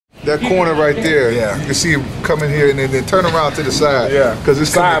That corner right there, Yeah. you can see him coming here and then turn around to the side. Yeah. Because it's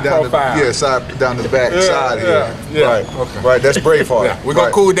Side coming down profile. side down the back side here. Yeah. Right. Okay. Right, that's Braveheart. Yeah. We're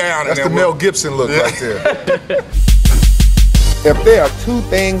gonna cool down. That's and the then Mel Gibson look right there. If there are two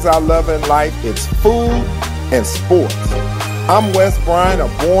things I love in life, it's food and sports. I'm Wes Bryant, a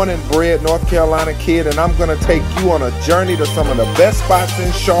born and bred North Carolina kid, and I'm gonna take you on a journey to some of the best spots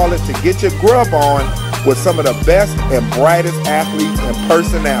in Charlotte to get your grub on with some of the best and brightest athletes and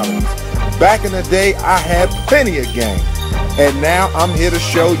personalities. Back in the day, I had plenty of game, and now I'm here to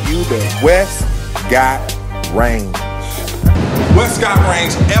show you that Wes got range. Wes Got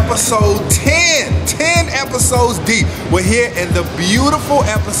Range, episode 10. 10 episodes deep. We're here in the beautiful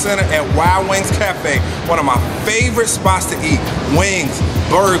Epicentre at Wild Wings Cafe. One of my favorite spots to eat. Wings,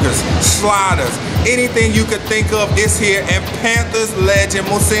 burgers, sliders, anything you could think of is here. And Panthers legend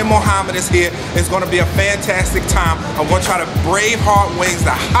Muhsin Muhammad is here. It's going to be a fantastic time. I'm going to try to Braveheart wings,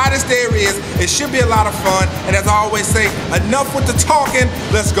 the hottest there is. It should be a lot of fun. And as I always say, enough with the talking.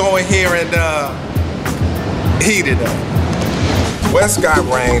 Let's go in here and heat it up. Wes Got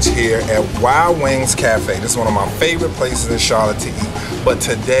Range here at Wild Wings Cafe. This is one of my favorite places in Charlotte to eat. But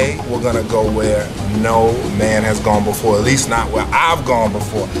today we're gonna go where no man has gone before, at least not where I've gone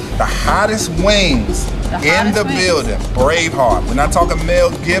before. The hottest wings in the building, Braveheart. We're not talking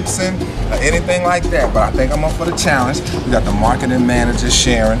Mel Gibson or anything like that, but I think I'm up for the challenge. We got the marketing manager,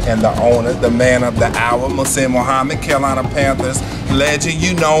 Sharon, and the owner, the man of the hour, Muhsin Muhammad, Carolina Panthers legend.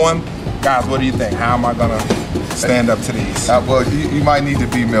 You know him. Guys, what do you think? How am I gonna stand up to these? Well, you might need to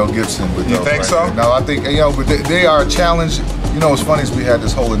be Mel Gibson with those. You think right so? there. No, I think, you know, but they are a challenge. You know, what's funny is we had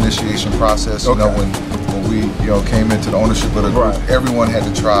this whole initiation process. You know, when we, you know, came into the ownership of the group, everyone had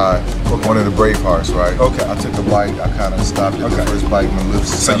to try one of the Bravehearts, right? Okay. I took a bite. I kind of stopped at the first bite. My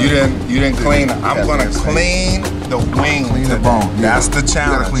lips. So you didn't clean it. I'm gonna clean the wing. Clean the bone. That's the challenge.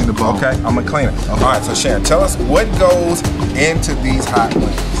 You gotta clean the bone. Okay. I'm gonna clean it. Okay. All right. So Sharon, tell us what goes into these hot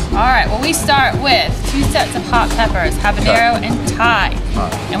wings. All right, well, we start with 2 sets of hot peppers, habanero and Thai.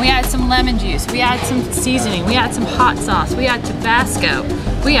 And we add some lemon juice, we add some seasoning, we add some hot sauce, we add Tabasco,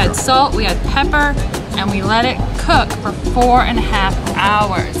 we add salt, we add pepper, and we let it cook for 4.5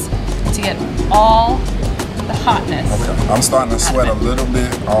 hours to get all the hotness. Okay. I'm starting to sweat a little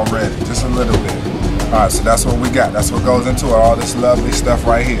bit already, just a little bit. All right, so that's what we got. That's what goes into it, all this lovely stuff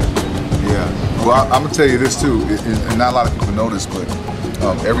right here. Yeah. Well, I'm gonna tell you this too, and not a lot of people know this, but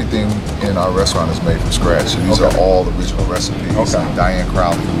everything in our restaurant is made from scratch. So these are all original recipes. Okay. Diane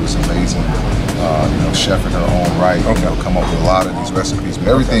Crowley, who is amazing, you know, chef in her own right, you know, come up with a lot of these recipes. But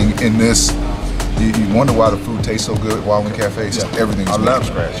everything in this, you wonder why the food tastes so good at Wild Wing Cafe. Everything is made from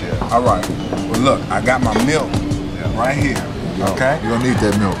scratch. Yeah. All right. Well, look, I got my milk right here. Okay. You don't need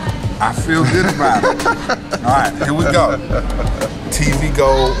that milk. I feel good about it. All right, here we go. TV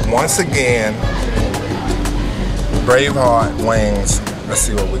Gold once again. Braveheart wings. Let's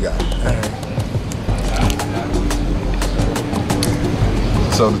see what we got.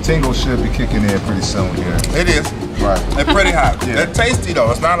 So the tingle should be kicking in pretty soon here. It is. Right. They're pretty hot. They're tasty though.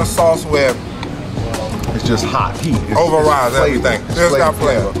 It's not a sauce where it's just hot heat. Overrides everything. It's got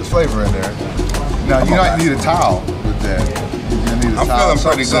flavor. There's flavor in there. Now you might need a towel with that. I'm feeling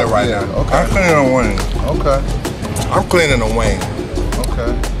pretty good right now. Okay. I'm cleaning the wing. Okay. I'm cleaning the wing.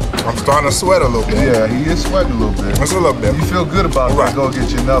 Okay. I'm starting to sweat a little bit. Yeah, he is sweating a little bit. Just a little bit. You feel good about it, go get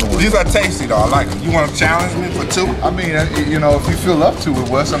you another one. These are tasty though, I like them. You want to challenge me for 2? I mean, you know, if you feel up to it,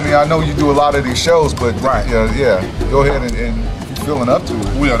 Wes, I mean, I know you do a lot of these shows, but yeah, go ahead and if you're feeling up to it.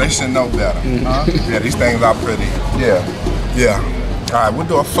 Well, they should know better. Yeah, these things are pretty. Yeah. All right, we'll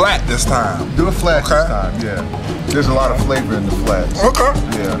do a flat this time. Do a flat this time, yeah. There's a lot of flavor in the flats. Okay.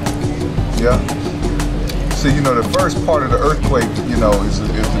 Yeah. So, you know, the first part of the earthquake, you know, is the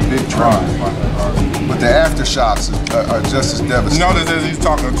big tremor. But the aftershocks are just as devastating. Notice as he's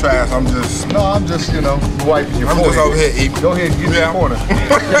talking trash, I'm just, you know, wiping your I'm forehead. just over here eating. Go ahead and get your corner.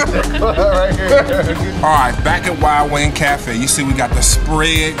 Right here. All right, back at Wild Wing Cafe, you see we got the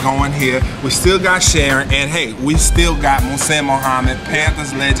spread going here. We still got Sharon, and hey, we still got Muhsin Muhammad,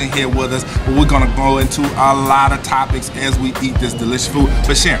 Panthers legend here with us. But we're gonna go into a lot of topics as we eat this delicious food.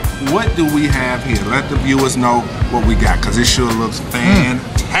 But Sharon, what do we have here? Let the viewers know what we got, because it sure looks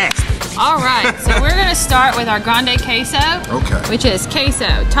fantastic. All right, so we're gonna start with our grande queso, which is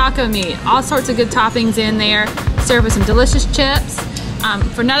queso, taco meat, all sorts of good toppings in there, served with some delicious chips.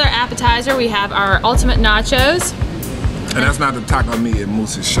 For another appetizer, we have our ultimate nachos. And that's not the taco meat in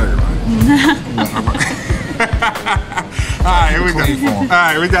Moose's shirt, right? All right, here we go. All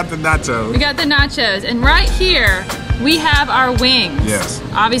right, we got the nachos. We got the nachos, and right here we have our wings. Yes.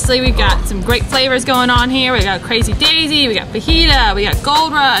 Obviously, we've got some great flavors going on here. We got Crazy Daisy, we got fajita, we got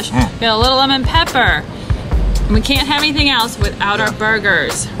Gold Rush, we got a little lemon pepper. And we can't have anything else without our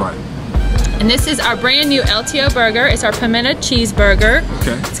burgers. Right. And this is our brand new LTO burger. It's our pimento cheeseburger.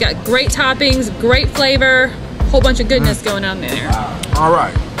 Okay. It's got great toppings, great flavor, whole bunch of goodness going on there. All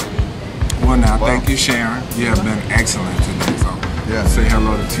right. Well, now, thank you, Sharon. You have been excellent today. So, say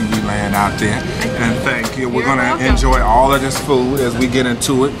hello to TV land out there. And thank you. We're going to enjoy all of this food as we get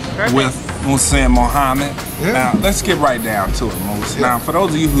into it with Muhsin Muhammad. Now, let's get right down to it, Moose. Now, for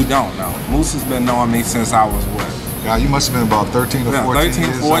those of you who don't know, Moose has been knowing me since I was what? Yeah, you must have been about 13 or 14 13,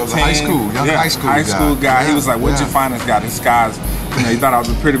 years 14. old. High school, high school guy. He was like, what'd you find this guy? This guy's, you know, he thought I was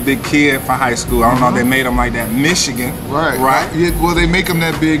a pretty big kid for high school. I don't know if they made him like that. Michigan. Right? Yeah, well, they make him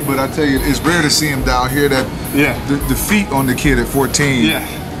that big, but I tell you, it's rare to see him down here. The feet on the kid at 14. Yeah.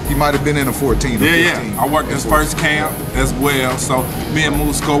 He might have been in a 14 or 15. Yeah. I worked his first camp as well, so me and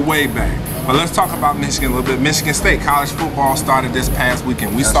Moose go way back. But let's talk about Michigan a little bit. Michigan State college football started this past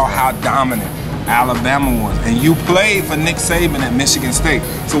weekend. We saw how dominant Alabama was, and you played for Nick Saban at Michigan State.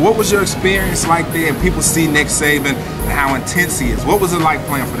 So what was your experience like there? And people see Nick Saban and how intense he is. What was it like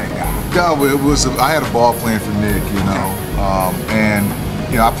playing for that guy? Yeah, it was. I had a ball playing for Nick, you know, and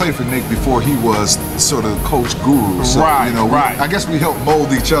you know, I played for Nick before he was sort of coach guru. So, you know, I guess we helped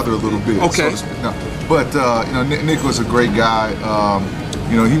mold each other a little bit. Okay. So to speak. No, but you know, Nick was a great guy.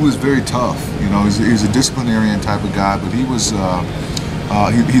 You know, he was very tough. You know, he's a disciplinarian type of guy, but he was.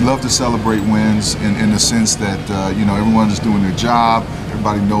 He loved to celebrate wins in the sense that you know, everyone is doing their job,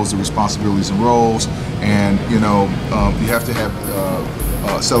 everybody knows the responsibilities and roles, and you know, you have to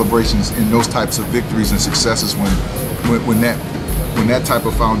have celebrations in those types of victories and successes when that type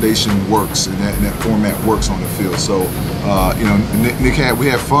of foundation works and that format works on the field. So you know, Nick we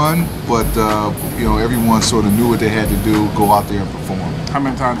had fun, but you know, everyone sort of knew what they had to do, go out there and perform. How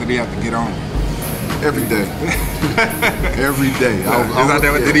many times did he have to get on? Every day. Every day.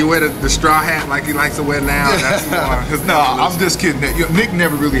 Did he wear the straw hat like he likes to wear now? No, I'm just kidding. Nick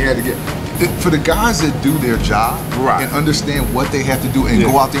never really had to get. For the guys that do their job and understand what they have to do and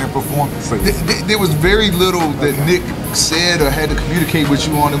go out there and perform, there was very little that Nick said or had to communicate with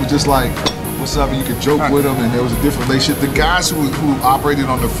you on. It was just like, what's up? And you could joke with them, and there was a different relationship. The guys who operated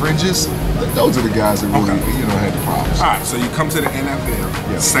on the fringes, those are the guys that really, you know, had the problems. All right, so you come to the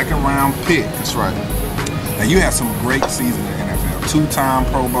NFL, second round pick. That's right. Now you had some great seasons in the NFL. Two-time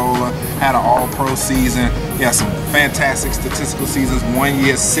Pro Bowler, had an All-Pro season. You had some fantastic statistical seasons. 1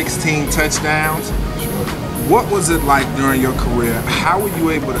 year, 16 touchdowns. Sure. What was it like during your career? How were you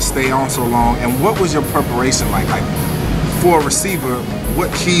able to stay on so long? And what was your preparation like? Like, for a receiver,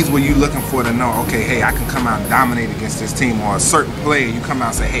 what keys were you looking for to know, okay, hey, I can come out and dominate against this team, or a certain player, you come out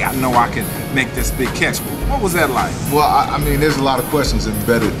and say, hey, I know I can make this big catch. What was that like? Well, I mean, there's a lot of questions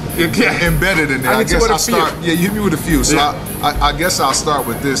embedded in there. I guess I'll start, you hit me with a few. So I guess I'll start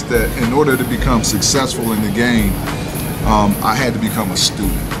with this, that in order to become successful in the game, I had to become a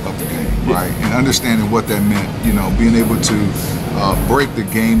student of the game, right? And understanding what that meant, you know, being able to break the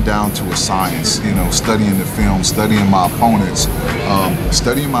game down to a science, you know, studying the film, studying my opponents,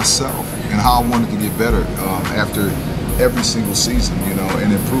 studying myself and how I wanted to get better after every single season, you know,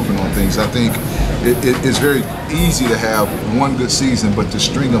 and improving on things. I think it's very easy to have one good season, but to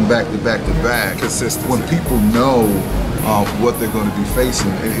string them back to back to back, consistency. When people know what they're going to be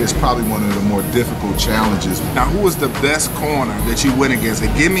facing, it's probably one of the more difficult challenges. Now, who was the best corner that you went against?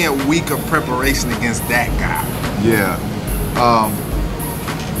 And give me a week of preparation against that guy. Yeah.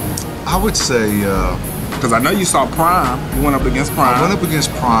 I would say, because I know you saw Prime. You went up against Prime. I went up against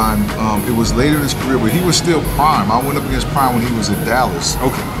Prime. It was later in his career, but he was still Prime. I went up against Prime when he was at Dallas.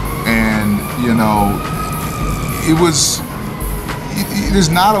 Okay. And you know, there's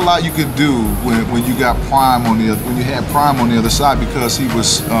not a lot you could do when you got Prime on the when you had Prime on the other side, because he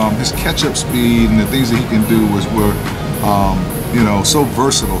was his catch-up speed and the things that he can do were you know, so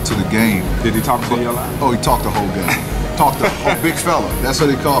versatile to the game. Did he talk to you a lot? Oh, he talked the whole game. Talked to big fella. That's what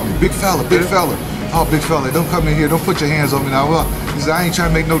they called me. Big fella, big fella. Oh, big fella, don't come in here. Don't put your hands on me now. Well, he said, I ain't trying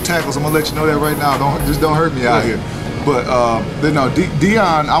to make no tackles. I'm gonna let you know that right now. Don't hurt me out here. But no,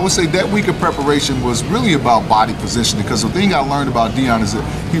 Deion, I would say that week of preparation was really about body positioning, because the thing I learned about Deion is that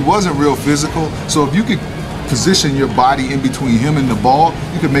he wasn't real physical. So if you could position your body in between him and the ball,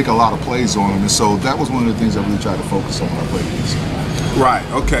 you could make a lot of plays on him. And so that was one of the things I really tried to focus on when I played against him. Right,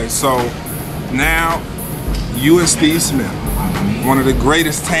 okay, so now you and Steve Smith, one of the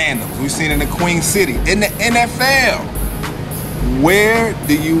greatest tandems we've seen in the Queen City, in the NFL. where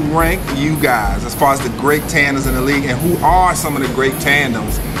do you rank you guys as far as the great tandems in the league, and who are some of the great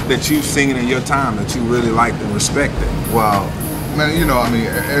tandems that you've seen in your time that you really liked and respected? Wow, man, you know, I mean,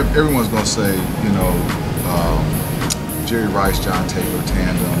 everyone's gonna say, you know, Jerry Rice, John Taylor,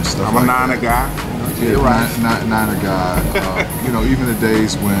 tandem, stuff I'm like a Niner guy. Yeah, Niner guy. You know, even the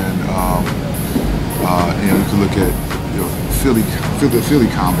days when, you know, you can look at, you know, Philly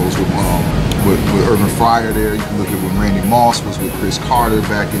combos with Urban Fryer there. You can look at when Randy Moss was with Chris Carter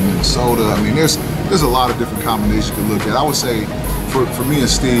back in Minnesota. I mean, there's a lot of different combinations you can look at. I would say, for me and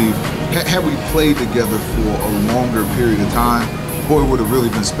Steve, had we played together for a longer period of time, boy, it would have really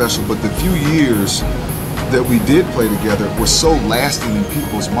been special. But the few years that we did play together were so lasting in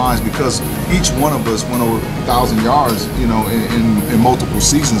people's minds because each one of us went over 1,000 yards, you know, in multiple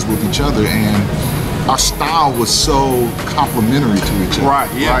seasons with each other, and our style was so complementary to each other. Right.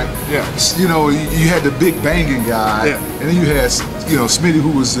 Yeah. Right? Yeah. You know, you had the big banging guy, and then you had, you know, Smitty,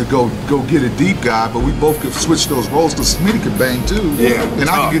 who was the go get it deep guy, but we both could switch those roles because Smitty could bang too, and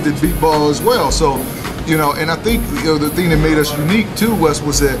I could get the deep ball as well. So, you know, and I think, you know, the thing that made us unique too, Wes,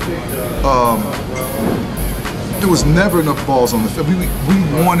 was that there was never enough balls on the field.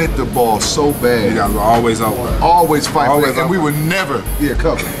 We wanted the ball so bad. You guys were always open. Always fighting. Always and we were never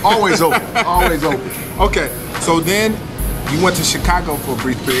covered. Always open. Always open. Okay, so then you went to Chicago for a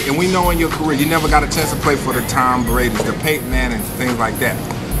brief period, and we know in your career you never got a chance to play for the Tom Brady's, the Peyton Mannings, things like that.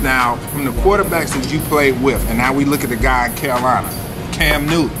 Now, from the quarterbacks that you played with, and now we look at the guy in Carolina, Cam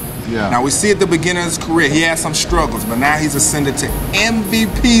Newton. Yeah. Now we see at the beginning of his career he had some struggles, but now he's ascended to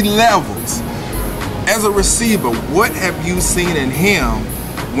MVP levels. As a receiver, what have you seen in him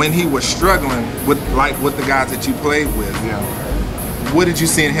when he was struggling with the guys that you played with? Yeah. What did you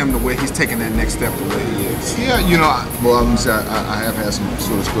see in him the way he's taking that next step the way he is? Yeah, you know, well, I'm gonna say I have had some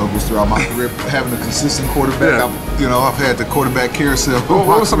sort of struggles throughout my career having a consistent quarterback. Yeah. I've had the quarterback carousel.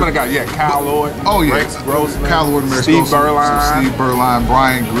 What were some of the guys? Yeah, Kyle Lloyd. Oh yeah, Rex Grossman, Kyle Lloyd, Steve Berline,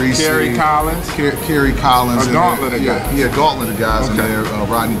 Brian Greasy, Kerry Collins, Kerry Collins, a gauntlet of guys. Yeah, gauntlet of guys in there.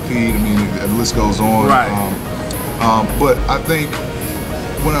 Rodney Peete. I mean, the list goes on. Right. But I think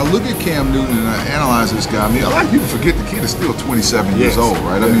when I look at Cam Newton and I analyze this guy, I mean, a lot of people forget the kid is still 27 years old,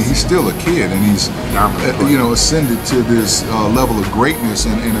 right? I mean, he's still a kid, and he's you know, ascended to this level of greatness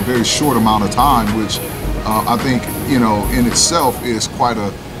in a very short amount of time, which I think, you know, in itself is quite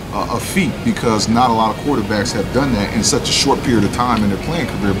a feat because not a lot of quarterbacks have done that in such a short period of time in their playing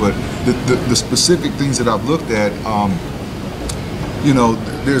career. But the specific things that I've looked at, you know,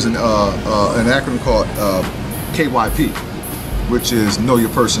 there's an acronym called KYP, which is Know Your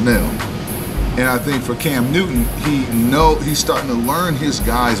Personnel. And I think for Cam Newton, he's starting to learn his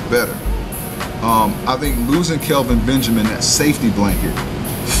guys better. I think losing Kelvin Benjamin, that safety blanket,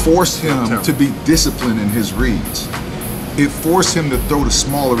 forced him to be disciplined in his reads. It forced him to throw to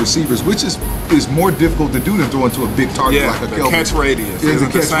smaller receivers, which is more difficult to do than throwing to a big target like a Kelvin. Catch radius. Yeah, the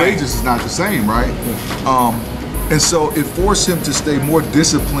catch radius is not the same, right? And so it forced him to stay more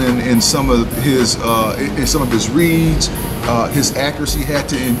disciplined in some of his reads. His accuracy had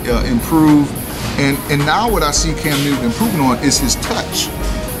to improve, and now what I see Cam Newton improving on is his touch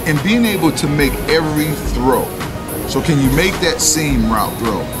and being able to make every throw. So can you make that seam route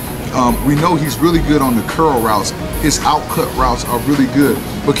throw? We know he's really good on the curl routes. His outcut routes are really good,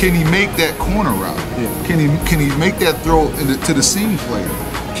 but can he make that corner route? Yeah. Can he make that throw to the seam player?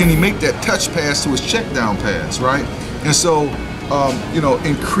 Can he make that touch pass to his check down pass, right? And so, you know,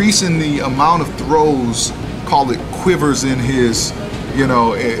 increasing the amount of throws, call it quivers in his, you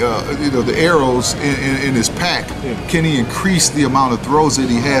know, the arrows in his pack. Yeah. Can he increase the amount of throws that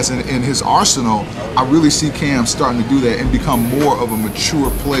he has in his arsenal? I really see Cam starting to do that and become more of a mature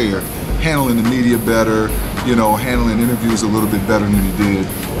player, handling the media better, you know, handling interviews a little bit better than he did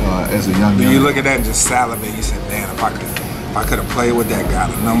as a young man. You look at that and just salivate. You said, man, if I could have played with that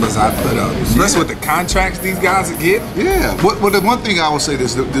guy, the numbers I put up, especially with the contracts these guys are getting. Yeah. Well, the one thing I would say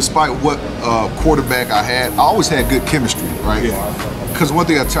is, despite what quarterback I had, I always had good chemistry, right? Yeah. Because one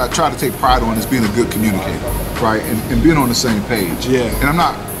thing I try to take pride on is being a good communicator, right? And being on the same page. Yeah. And I'm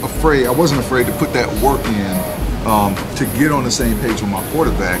not afraid. I wasn't afraid to put that work in to get on the same page with my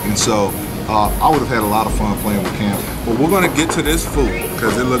quarterback, and so I would have had a lot of fun playing with Cam. Well, we're gonna get to this food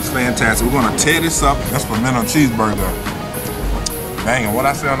because it looks fantastic. We're gonna tear this up. That's pimento cheeseburger. Banging. What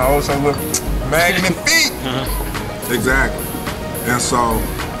I say on the old show, look, magnifique. Exactly. And so,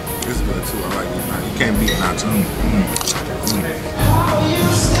 it's good too. I like these. You can't beat nachos.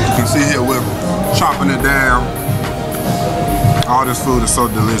 You can see here we're chopping it down. I All this food is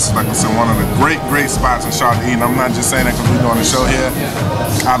so delicious. Like I said, one of the great spots in Charlotte eating. I'm not just saying that because we're doing a show here.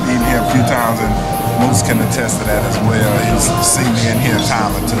 I've eaten here a few times, and Moose can attest to that as well. He's seen me in here a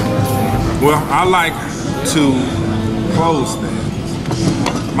time or two. Well, I like to close then.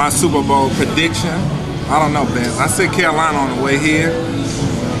 My Super Bowl prediction, I don't know, Ben. I said Carolina on the way here,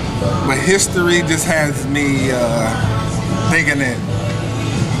 but history just has me thinking that,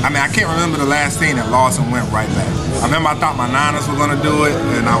 I mean, I can't remember the last team that lost and went right back. I remember I thought my Niners were going to do it,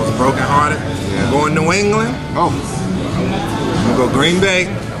 and I was brokenhearted. Yeah. Going New England. Oh. I'm going to go Green Bay.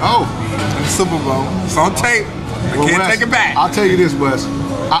 Oh. In the Super Bowl. It's on tape. I can't take it back. I'll tell you this, Wes.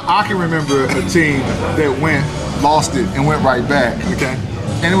 I can remember a team that lost it and went right back. Okay.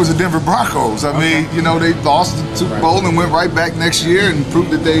 And it was the Denver Broncos. I mean, you know, they lost the Super Bowl and went right back next year and proved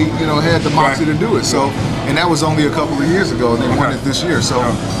that they, you know, had the moxie to do it. So, and that was only a couple of years ago, and they won it this year. So,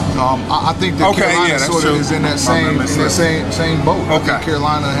 I think that Carolina sort of is in that same boat. I think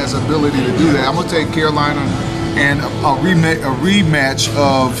Carolina has the ability to do that. I'm gonna take Carolina and a rematch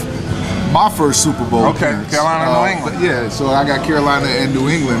of my first Super Bowl. Okay, Carolina and New England. Yeah, so I got Carolina and New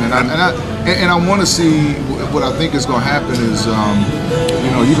England, and I want to see what I think is going to happen is,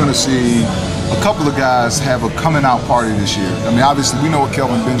 you know, you're going to see a couple of guys have a coming out party this year. I mean, obviously we know what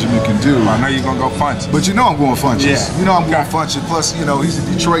Kelvin Benjamin can do. I know you're going to go Funches. But you know I'm going Funches. Yeah. You know I'm going Funches. Plus, you know, he's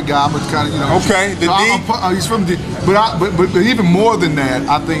a Detroit guy. I'm kind of, you know. Okay, the so he's from but even more than that,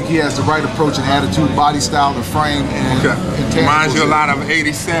 I think he has the right approach and attitude, body style, and frame, and reminds you a lot of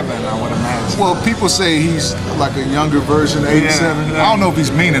 '87, I would imagine. Well, people say he's like a younger version of '87. I don't know if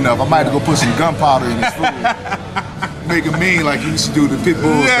he's mean enough. I might have to go put some gunpowder in his food. Make him mean like he used to do the pit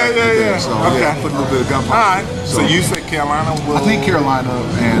bulls. Yeah. So put a little bit of gunpowder. All right. So you say Carolina will? I think Carolina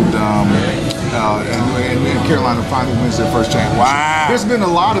and Carolina finally wins their first championship. Wow. There's been a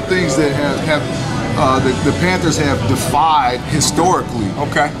lot of things that have the Panthers have defied historically.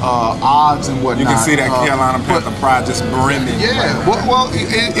 Okay. Odds and whatnot. You can see that Carolina Panther pride just brimming. Yeah. Well,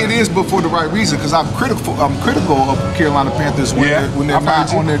 it is, but for the right reason, because I'm critical of Carolina Panthers when they're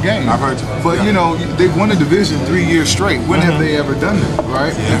not on their game. I've heard you. But you know, they've won the division 3 years straight. When have they ever done that?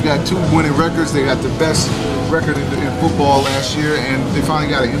 Right? Yeah. They've got 2 winning records. They got the best record in football last year, and they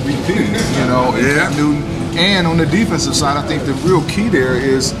finally got an MVP. You know, Cam Newton. And on the defensive side, I think the real key there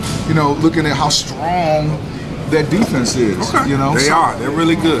is, you know, looking at how strong that defense is. Okay. You know, they're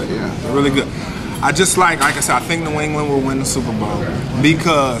really good. Yeah, they're really good. I just like I said, I think New England will win the Super Bowl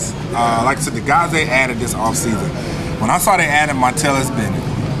because, like I said, the guys they added this offseason. When I saw they added Martellus Bennett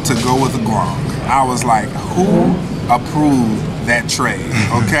to go with the Gronk, I was like, who approved that trade?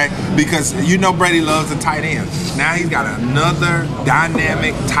 Okay, because you know Brady loves the tight end. Now he's got another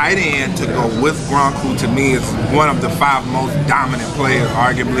dynamic tight end to go with Gronk, who to me is one of the 5 most dominant players,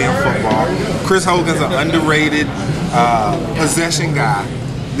 arguably in football. Chris Hogan's an underrated possession guy.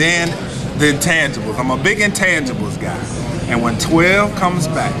 Then the intangibles. I'm a big intangibles guy. And when 12 comes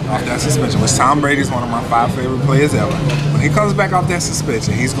back off that suspension, which Tom Brady's one of my 5 favorite players ever, when he comes back off that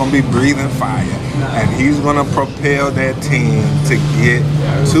suspension, he's going to be breathing fire. And he's going to propel that team to get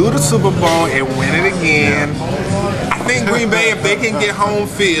to the Super Bowl and win it again. I think Green Bay, if they can get home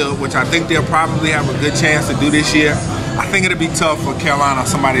field, which I think they'll probably have a good chance to do this year, I think it'll be tough for Carolina,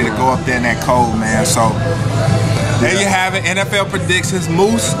 somebody to go up there in that cold, man. So there you have it, NFL predictions.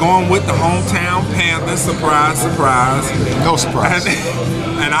 Moose going with the hometown Panthers. Surprise, surprise. No surprise.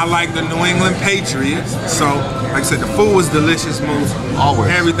 And I like the New England Patriots. So, like I said, the food was delicious, Moose.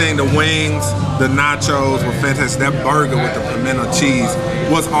 Always. Everything, the wings, the nachos were fantastic. That burger with the pimento cheese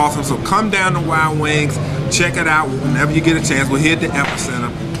was awesome. So come down to Wild Wings. Check it out whenever you get a chance. We're here at the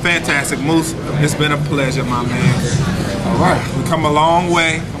Epicenter. Fantastic, Moose. It's been a pleasure, my man. All right. We come a long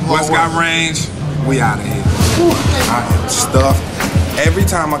way. Wes Got Range. We out of here. I am stuffed. Every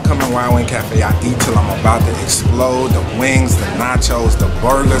time I come in Wild Wing Cafe, I eat till I'm about to explode. The wings, the nachos, the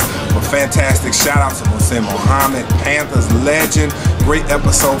burgers were fantastic. Shout out to Muhsin Muhammad, Panthers legend. Great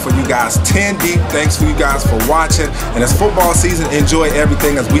episode for you guys. 10 deep. Thanks for you guys for watching. And it's football season. Enjoy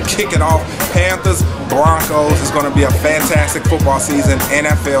everything as we kick it off. Panthers, Broncos. It's going to be a fantastic football season.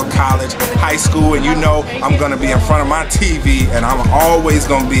 NFL, college, high school. And you know I'm going to be in front of my TV and I'm always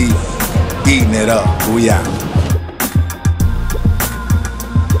going to be eating it up. We out.